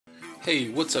Hey,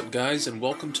 what's up, guys, and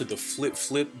welcome to the Flip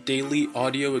Flip Daily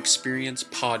Audio Experience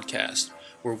Podcast,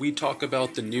 where we talk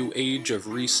about the new age of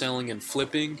reselling and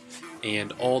flipping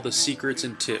and all the secrets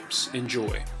and tips.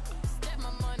 Enjoy.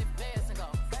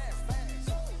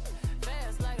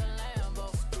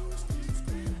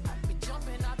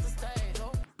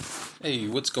 Hey,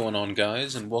 what's going on,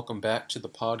 guys, and welcome back to the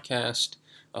podcast.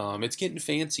 It's getting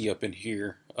fancy up in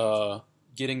here.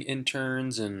 Getting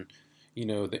interns and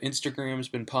the Instagram's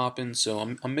been popping, so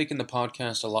I'm making the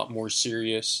podcast a lot more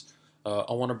serious.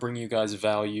 I want to bring you guys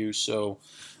value, so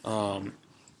um,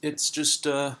 it's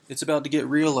about to get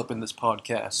real up in this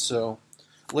podcast. So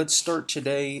let's start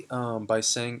today by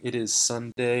saying it is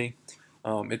Sunday.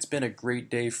 It's been a great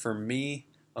day for me.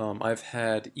 I've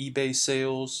had eBay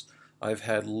sales. I've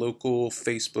had local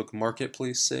Facebook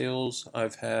marketplace sales.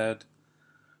 I've had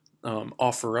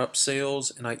OfferUp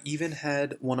sales, and I even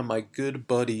had one of my good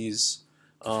buddies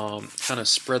kind of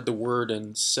spread the word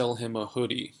and sell him a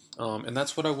hoodie. And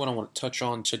that's what I want to touch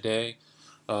on today.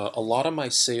 A lot of my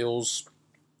sales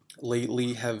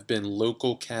lately have been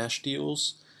local cash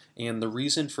deals, and the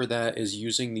reason for that is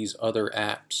using these other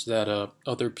apps that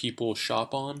other people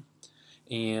shop on.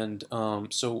 And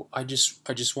so I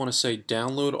just want to say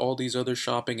download all these other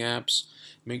shopping apps.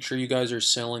 Make sure you guys are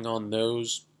selling on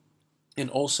those, and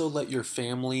also let your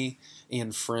family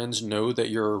and friends know that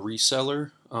you're a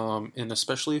reseller. And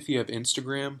especially if you have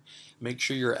Instagram, make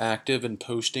sure you're active and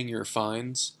posting your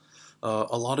finds.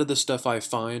 A lot of the stuff I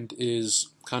find is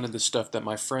kind of the stuff that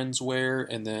my friends wear,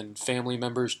 and then family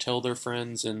members tell their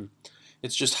friends, and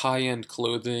it's just high-end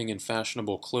clothing and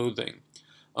fashionable clothing.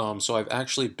 So I've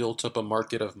actually built up a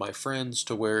market of my friends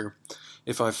to where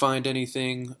if I find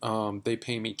anything, they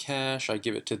pay me cash, I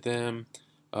give it to them,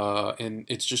 and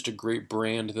it's just a great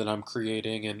brand that I'm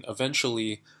creating. And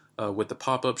eventually, with the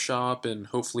pop-up shop and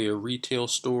hopefully a retail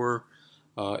store,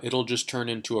 it'll just turn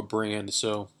into a brand.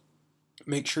 So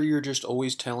make sure you're just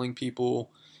always telling people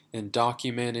and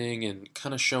documenting and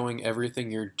kind of showing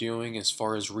everything you're doing as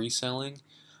far as reselling,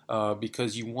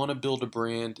 because you want to build a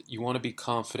brand, you want to be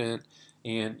confident,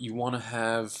 and you want to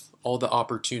have all the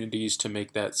opportunities to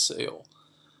make that sale.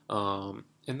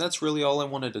 And that's really all I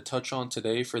wanted to touch on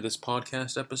today for this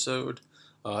podcast episode.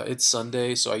 It's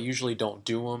Sunday, so I usually don't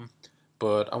do them,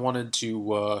 but I wanted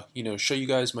to, show you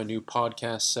guys my new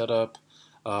podcast setup.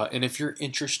 And if you're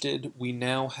interested, we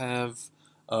now have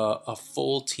a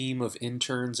full team of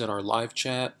interns in our live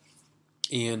chat.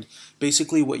 And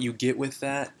basically, what you get with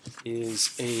that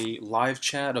is a live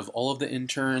chat of all of the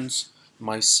interns,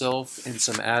 myself, and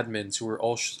some admins who are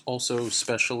also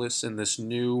specialists in this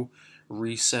new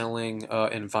reselling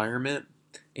environment.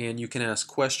 And you can ask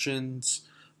questions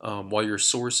while you're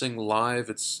sourcing live.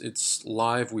 It's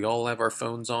live. We all have our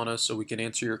phones on us, so we can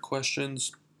answer your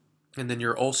questions. And then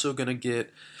you're also going to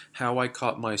get how I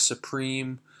caught my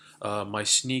Supreme, my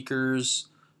sneakers,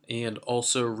 and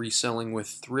also reselling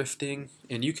with thrifting.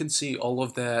 And you can see all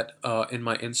of that in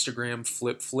my Instagram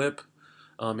Flip Flip.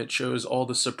 It shows all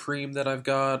the Supreme that I've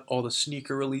got, all the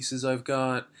sneaker releases I've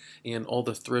got, and all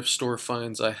the thrift store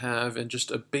finds I have, and just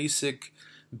a basic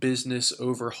business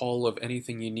overhaul of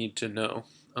anything you need to know.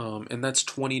 And that's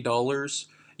 $20.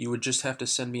 You would just have to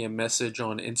send me a message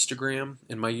on Instagram,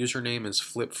 and my username is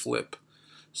Flip Flip.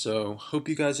 So hope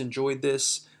you guys enjoyed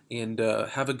this, and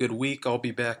have a good week. I'll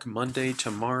be back Monday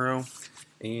tomorrow,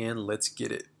 and let's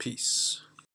get it. Peace.